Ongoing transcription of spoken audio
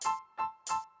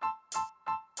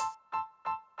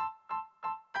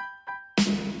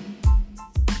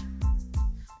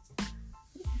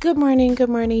Good morning, good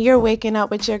morning. You're waking up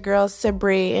with your girl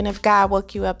Sabre, and if God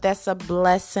woke you up, that's a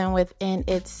blessing within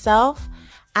itself.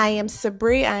 I am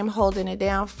Sabre. I am holding it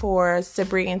down for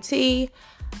Sabre and T.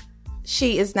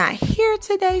 She is not here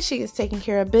today. She is taking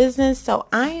care of business, so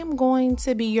I am going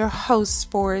to be your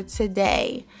host for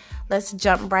today. Let's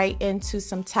jump right into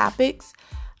some topics.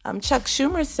 Chuck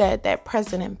Schumer said that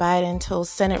President Biden told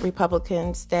Senate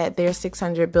Republicans that their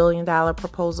 $600 billion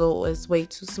proposal is way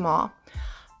too small.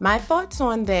 My thoughts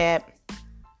on that,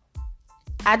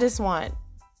 I just want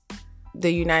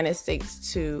the United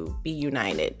States to be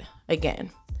united again.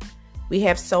 We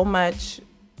have so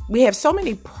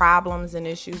many problems and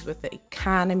issues with the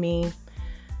economy,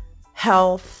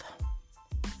 health,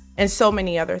 and so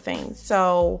many other things.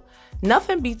 So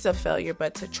nothing beats a failure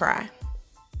but to try.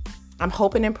 I'm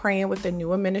hoping and praying with the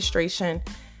new administration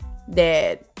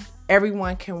that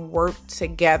everyone can work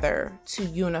together to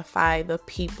unify the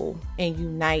people and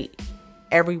unite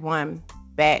everyone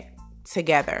back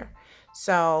together.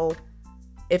 So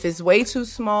if it's way too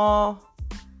small,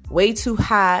 way too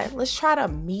high, let's try to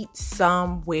meet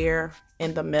somewhere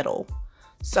in the middle.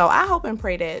 So I hope and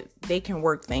pray that they can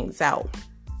work things out.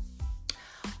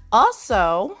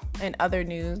 Also, in other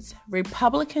news,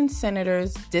 Republican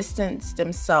senators distanced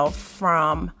themselves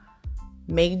from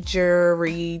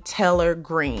Marjorie Taylor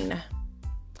Greene.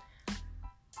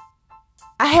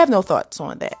 I have no thoughts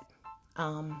on that.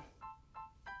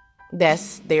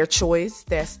 That's their choice.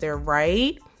 That's their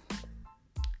right.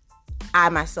 I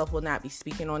myself will not be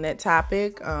speaking on that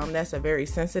topic. That's a very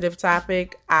sensitive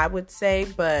topic, I would say,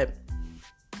 but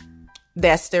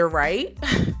that's their right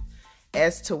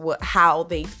as to how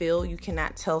they feel. You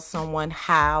cannot tell someone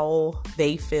how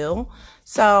they feel.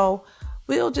 So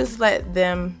we'll just let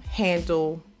them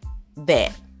handle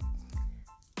that.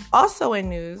 Also in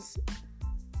news,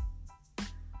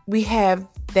 we have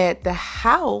that the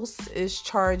House is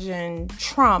charging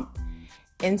Trump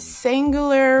and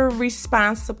singular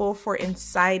responsible for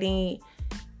inciting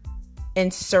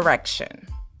insurrection.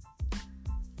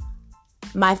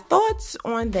 My thoughts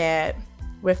on that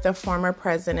with the former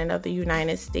president of the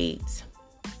United States,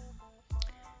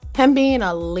 him being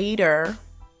a leader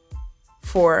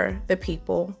for the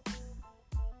people,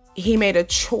 he made a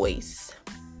choice,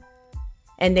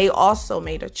 and they also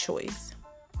made a choice.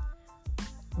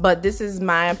 But this is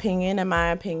my opinion and my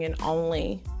opinion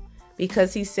only,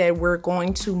 because he said we're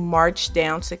going to march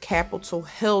down to Capitol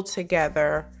Hill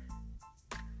together.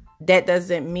 That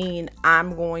doesn't mean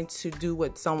I'm going to do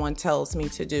what someone tells me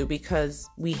to do, because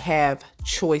we have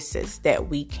choices that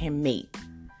we can make.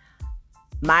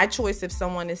 My choice, if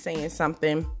someone is saying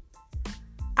something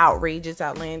outrageous,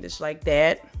 outlandish like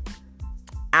that,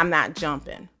 I'm not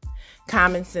jumping.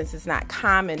 Common sense is not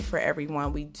common for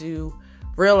everyone. We do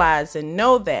realize and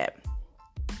know that.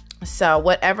 So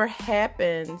whatever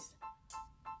happens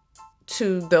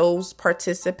to those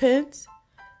participants,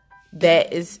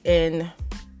 that is in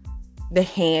the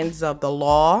hands of the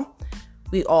law.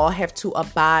 We all have to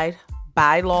abide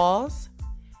by laws,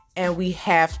 and we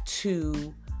have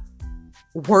to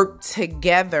work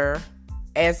together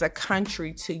as a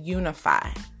country to unify.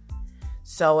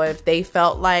 So if they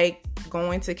felt like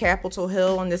going to Capitol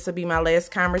Hill, and this will be my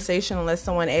last conversation unless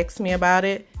someone asks me about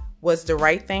it, was the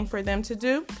right thing for them to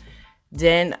do,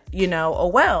 then,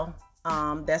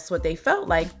 that's what they felt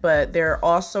like. But there are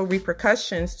also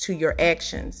repercussions to your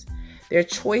actions. There are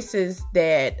choices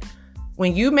that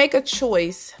when you make a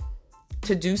choice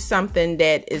to do something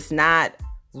that is not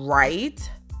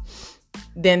right,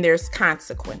 then there's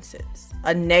consequences.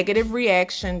 A negative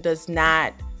reaction does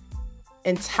not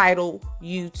entitle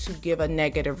you to give a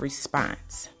negative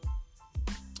response.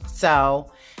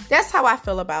 So that's how I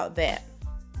feel about that.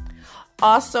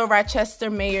 Also, Rochester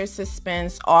mayor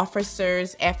suspends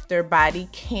officers after body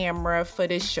camera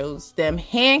footage shows them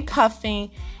handcuffing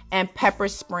and pepper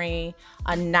spraying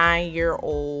a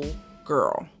 9-year-old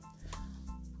girl.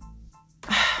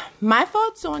 My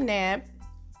thoughts on that,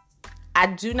 I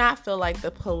do not feel like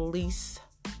the police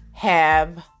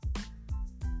have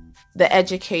the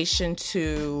education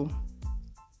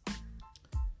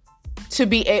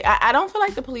I don't feel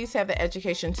like the police have the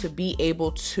education to be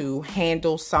able to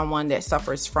handle someone that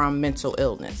suffers from mental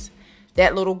illness.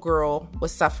 That little girl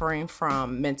was suffering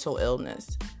from mental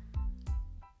illness.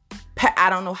 I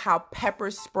don't know how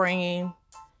pepper spraying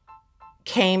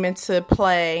came into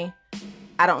play.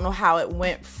 I don't know how it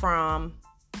went from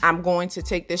I'm going to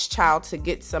take this child to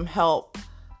get some help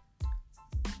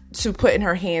to putting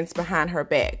her hands behind her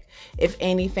back. If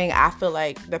anything, I feel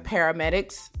like the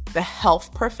paramedics, the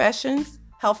health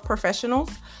professionals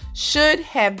should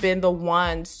have been the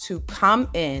ones to come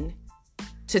in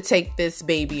to take this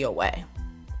baby away.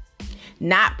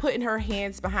 not putting her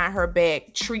hands behind her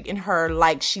back, treating her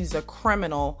like she's a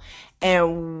criminal.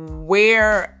 And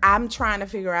where I'm trying to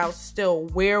figure out still,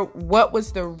 what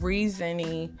was the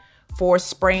reasoning for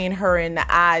spraying her in the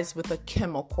eyes with a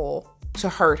chemical to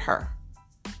hurt her?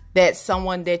 That's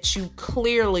someone that you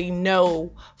clearly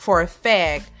know for a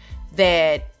fact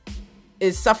that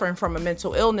is suffering from a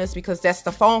mental illness, because that's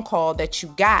the phone call that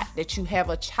you got, that you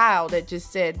have a child that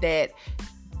just said that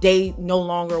they no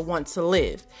longer want to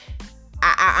live.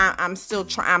 I'm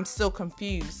still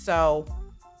confused. So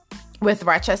with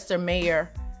Rochester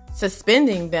Mayor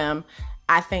suspending them,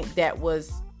 I think that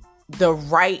was the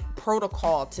right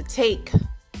protocol to take.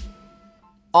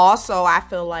 Also, I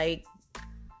feel like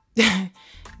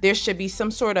there should be some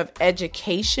sort of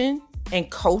education and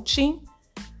coaching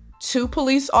to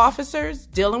police officers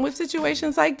dealing with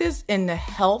situations like this in the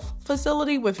health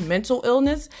facility with mental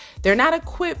illness. They're not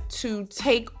equipped to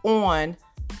take on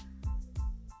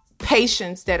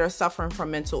patients that are suffering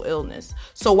from mental illness.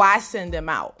 So why send them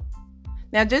out?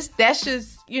 Now, that's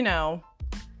just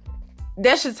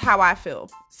how I feel.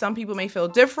 Some people may feel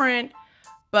different,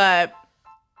 but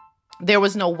there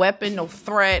was no weapon, no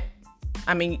threat.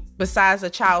 I mean, besides a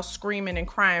child screaming and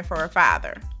crying for her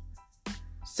father.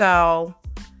 So,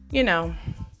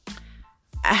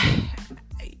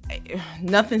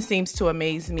 nothing seems to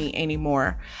amaze me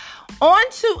anymore.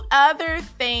 On to other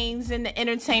things in the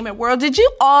entertainment world. Did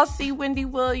you all see Wendy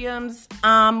Williams'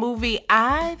 movie?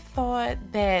 I thought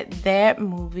that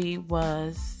movie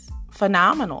was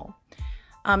phenomenal.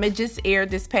 It just aired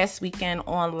this past weekend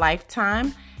on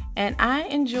Lifetime, and I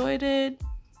enjoyed it.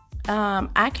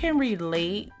 I can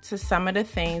relate to some of the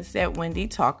things that Wendy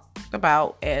talked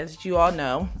about, as you all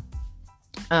know.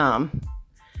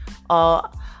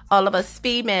 All of us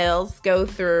females go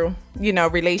through,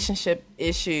 relationship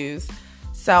issues.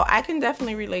 So I can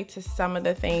definitely relate to some of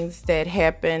the things that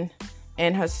happened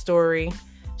in her story.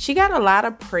 She got a lot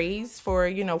of praise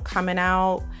for, coming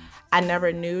out. I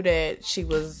never knew that she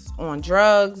was on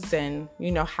drugs, and,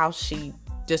 how she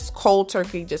just cold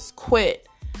turkey just quit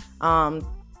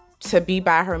to be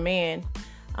by her man.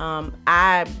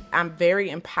 I'm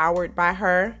very empowered by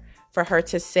her, for her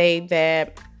to say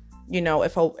that,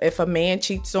 if a man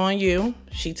cheats on you,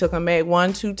 she took him back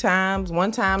one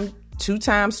time, 2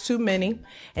 times too many.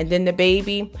 And then the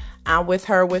baby, I'm with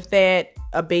her with that.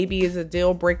 A baby is a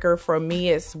deal breaker for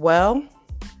me as well.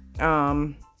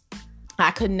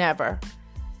 I could never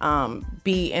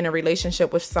be in a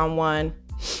relationship with someone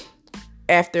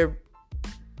after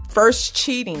first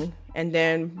cheating and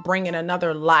then bringing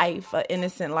another life, an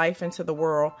innocent life, into the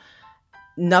world.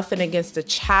 Nothing against the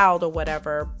child or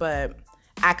whatever, but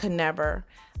I could never.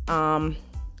 I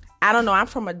don't know. I'm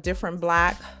from a different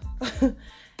block.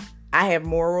 I have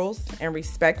morals and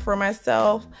respect for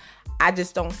myself. I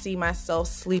just don't see myself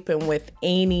sleeping with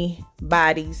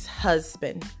anybody's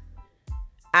husband.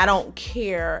 I don't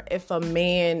care if a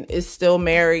man is still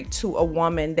married to a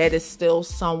woman, that is still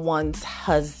someone's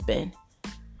husband.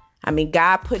 I mean,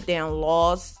 God put down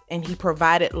laws, and he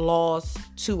provided laws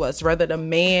to us. Rather the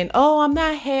man, I'm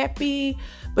not happy,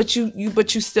 but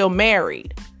you still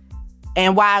married.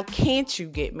 And why can't you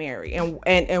get married?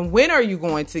 And when are you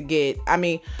going to get,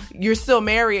 you're still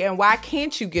married, and why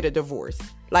can't you get a divorce?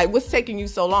 Like, what's taking you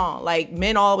so long? Like,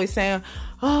 men always saying,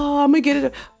 I'm gonna get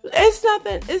it.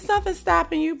 It's nothing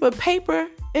stopping you but paper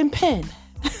and pen.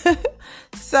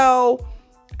 So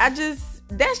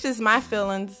that's just my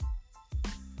feelings.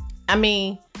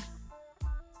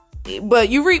 But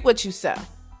you reap what you sow.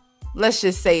 Let's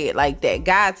just say it like that.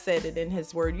 God said it in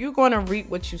his word. You're going to reap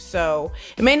what you sow.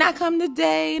 It may not come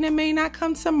today, and it may not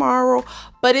come tomorrow,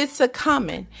 but it's a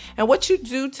coming. And what you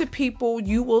do to people,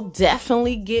 you will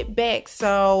definitely get back.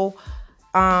 So,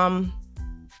 and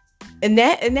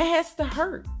that has to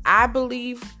hurt. I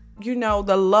believe,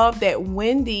 the love that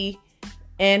Wendy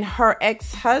and her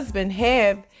ex-husband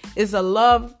have is a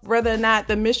love, whether or not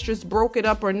the mistress broke it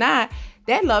up or not,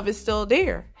 that love is still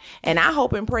there. And I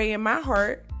hope and pray in my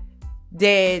heart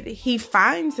that he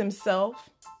finds himself,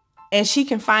 and she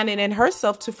can find it in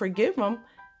herself to forgive him,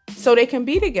 so they can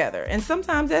be together. And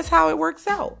sometimes that's how it works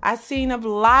out. I've seen a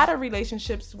lot of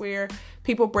relationships where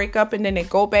people break up and then they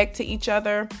go back to each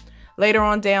other later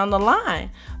on down the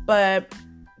line. But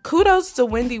kudos to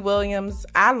Wendy Williams.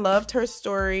 I loved her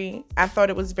story. I thought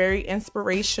it was very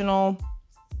inspirational.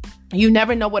 You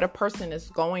never know what a person is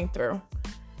going through.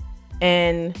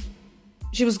 And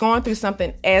she was going through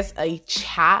something as a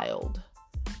child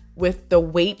with the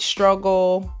weight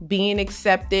struggle, being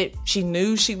accepted. She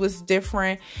knew she was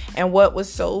different. And what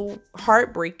was so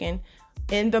heartbreaking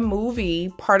in the movie,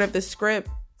 part of the script,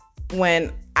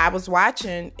 when I was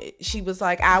watching, she was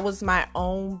like, I was my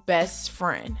own best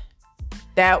friend.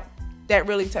 That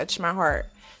really touched my heart.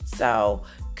 So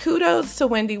kudos to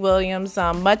Wendy Williams.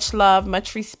 Much love,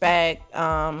 much respect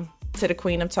to the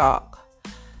Queen of Talk.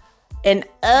 In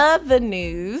other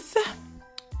news,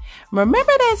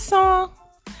 remember that song,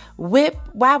 Whip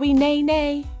While We Nay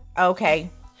Nay? Okay.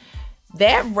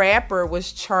 That rapper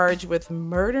was charged with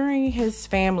murdering his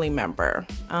family member.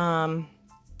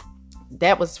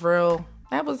 That was real.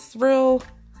 That was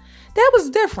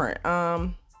different.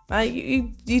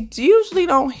 You usually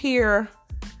don't hear,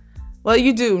 well,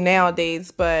 you do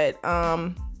nowadays, but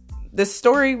the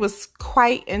story was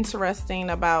quite interesting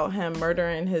about him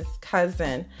murdering his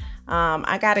cousin.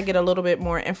 I got to get a little bit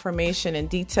more information and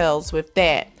details with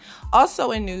that.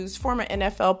 Also in news, former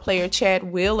NFL player Chad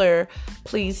Wheeler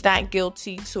pleads not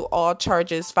guilty to all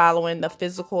charges following the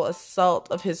physical assault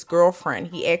of his girlfriend.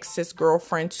 He asked his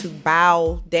girlfriend to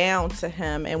bow down to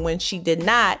him, and when she did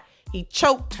not, he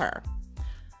choked her.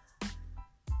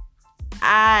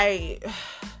 I'm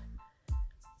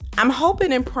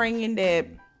hoping and praying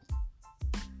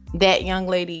that young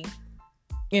lady,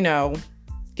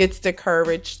 gets the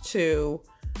courage to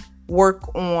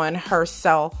work on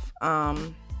herself.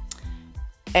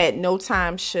 At no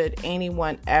time should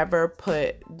anyone ever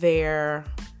put their,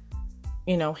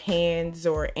 hands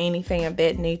or anything of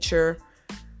that nature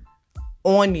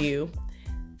on you.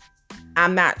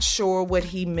 I'm not sure what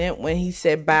he meant when he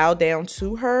said bow down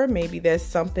to her. Maybe that's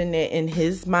something that in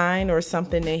his mind or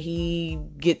something that he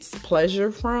gets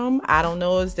pleasure from. I don't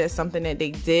know. Is that something that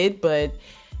they did? But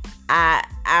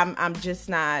I'm just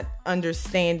not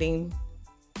understanding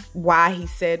why he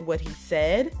said what he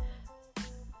said.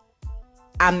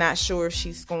 I'm not sure if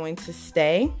she's going to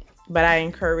stay, but I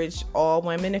encourage all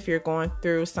women, if you're going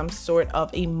through some sort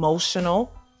of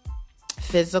emotional,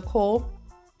 physical,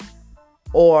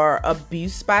 or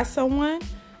abuse by someone,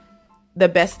 the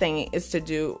best thing is to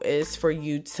do is for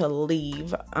you to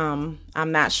leave. I'm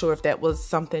not sure if that was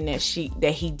something that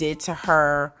he did to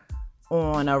her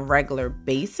on a regular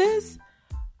basis,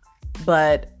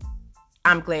 but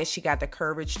I'm glad she got the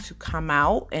courage to come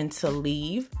out and to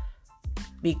leave,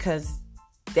 because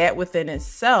that within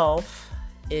itself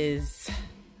is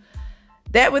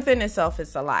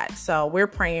a lot. So we're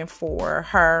praying for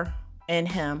her and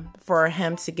him, for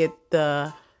him to get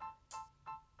the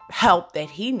help that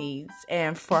he needs,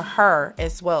 and for her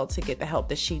as well to get the help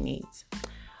that she needs.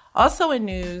 Also in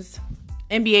news,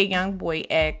 NBA YoungBoy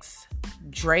asks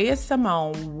Drea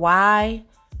Simone why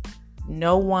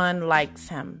no one likes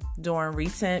him during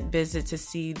recent visit to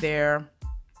see their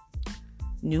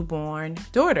newborn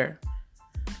daughter.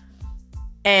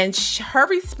 And her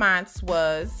response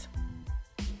was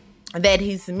that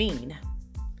he's mean.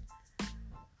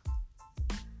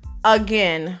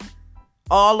 Again,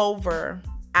 all over,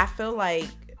 I feel like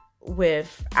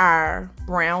with our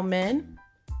brown men,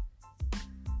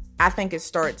 I think it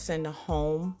starts in the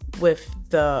home with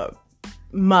the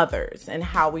mothers and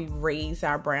how we raise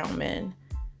our brown men.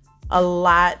 A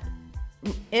lot.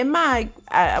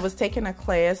 I was taking a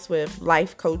class with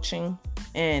life coaching,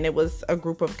 and it was a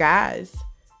group of guys,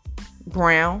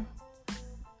 brown,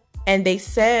 and they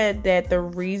said that the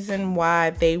reason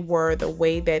why they were the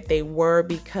way that they were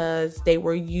because they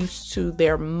were used to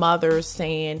their mothers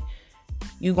saying,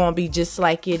 you're gonna be just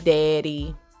like your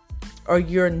daddy, or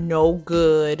you're no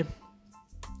good,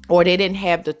 or they didn't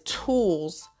have the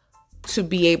tools to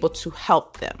be able to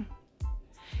help them.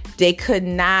 They could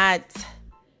not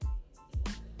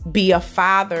be a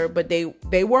father, but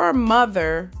they were a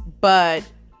mother, but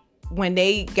when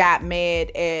they got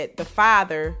mad at the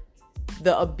father,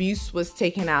 the abuse was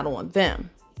taken out on them.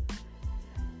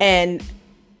 And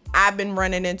I've been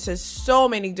running into so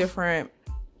many different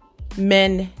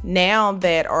men now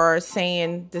that are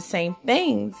saying the same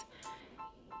things.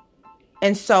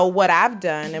 And so what I've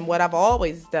done and what I've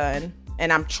always done,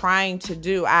 and I'm trying to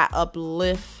do, I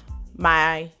uplift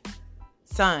my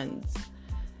sons,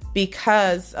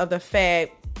 because of the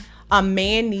fact a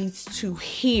man needs to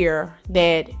hear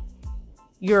that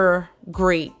you're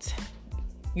great.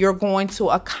 You're going to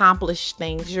accomplish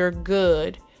things. You're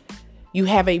good. You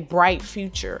have a bright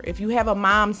future. If you have a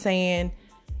mom saying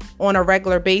on a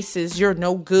regular basis, you're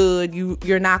no good,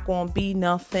 you're not going to be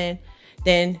nothing,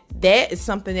 then that is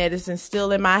something that is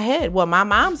instilled in my head. Well, my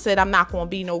mom said I'm not going to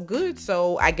be no good,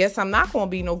 so I guess I'm not going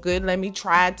to be no good. Let me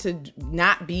try to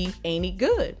not be any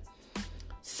good.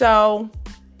 So,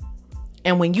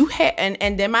 and when you have,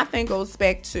 and then my thing goes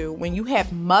back to when you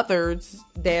have mothers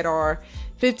that are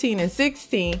 15 and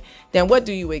 16, then what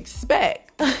do you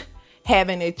expect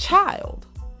having a child?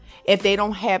 if they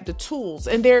don't have the tools.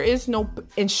 And there is no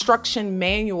instruction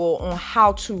manual on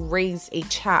how to raise a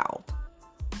child.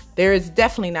 There is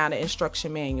definitely not an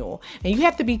instruction manual. And you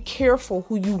have to be careful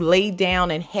who you lay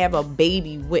down and have a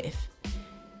baby with.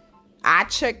 I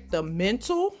check the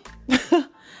mental.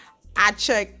 I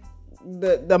check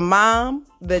the mom,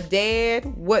 the dad,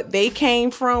 what they came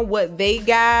from, what they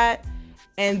got,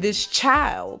 and this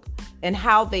child and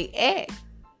how they act.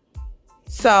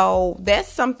 So that's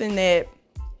something that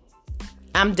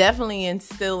I'm definitely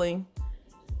instilling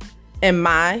in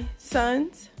my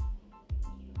sons.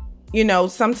 You know,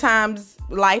 sometimes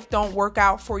life don't work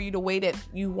out for you the way that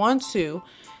you want to,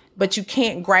 but you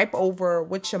can't gripe over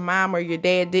what your mom or your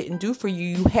dad didn't do for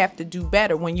you. You have to do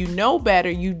better. When you know better,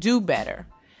 you do better.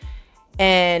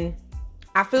 And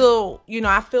I feel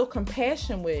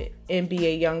compassion with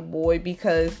NBA young boy,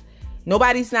 because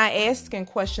nobody's not asking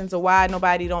questions of why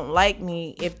nobody don't like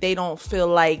me if they don't feel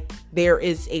like there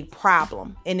is a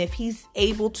problem. And if he's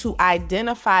able to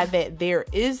identify that there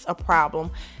is a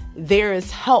problem, there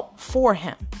is help for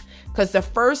him. Because the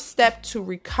first step to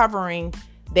recovering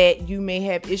that you may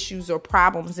have issues or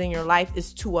problems in your life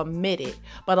is to admit it.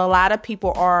 But a lot of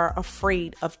people are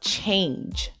afraid of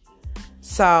change.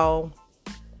 So,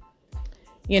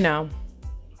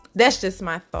 that's just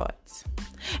my thoughts.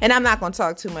 And I'm not going to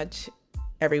talk too much,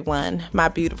 everyone, my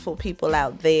beautiful people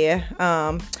out there.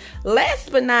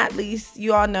 Last but not least,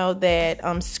 you all know that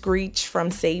Screech from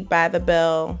Saved by the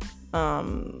Bell,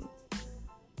 a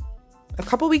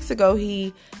couple weeks ago,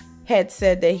 he had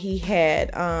said that he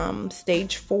had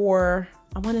stage 4,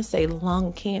 I want to say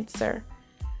lung cancer.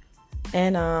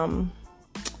 And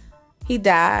he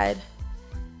died.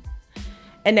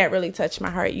 And that really touched my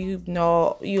heart. You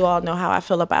all know how I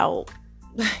feel about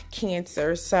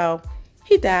cancer. So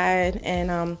he died.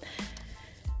 And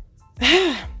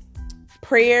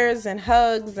prayers and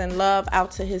hugs and love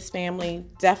out to his family.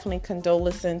 Definitely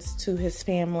condolences to his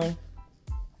family.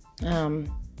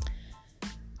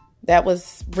 That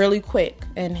was really quick,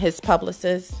 and his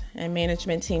publicist and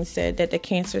management team said that the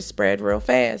cancer spread real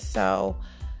fast. So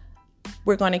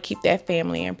we're going to keep that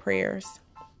family in prayers.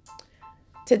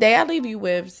 Today, I leave you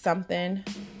with something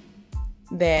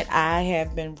that I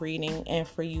have been reading and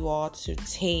for you all to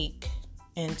take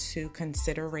into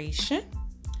consideration.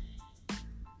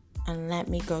 And let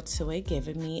me go to it.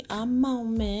 Give me a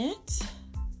moment.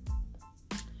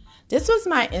 This was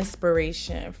my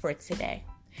inspiration for today.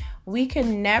 We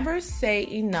can never say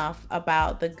enough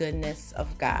about the goodness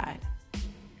of God.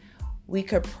 We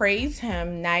could praise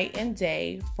him night and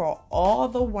day for all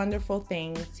the wonderful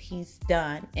things he's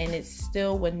done, and it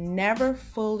still would never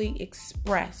fully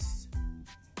express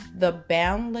the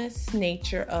boundless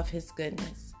nature of his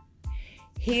goodness.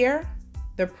 Here,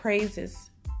 the praises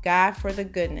God for the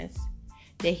goodness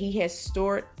that he has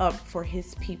stored up for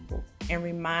his people, and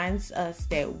reminds us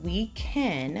that we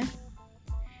can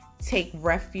take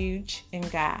refuge in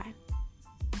God.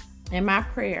 And my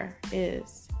prayer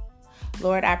is,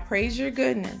 Lord, I praise your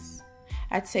goodness.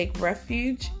 I take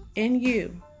refuge in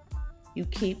you. You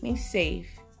keep me safe.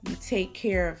 You take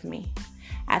care of me.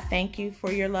 I thank you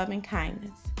for your loving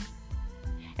kindness.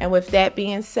 And with that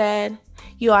being said,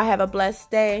 you all have a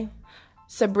blessed day.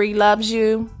 Sabre loves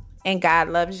you and God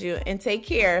loves you. And take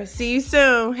care. See you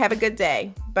soon. Have a good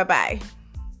day. Bye-bye.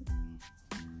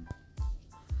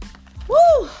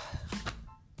 Woo!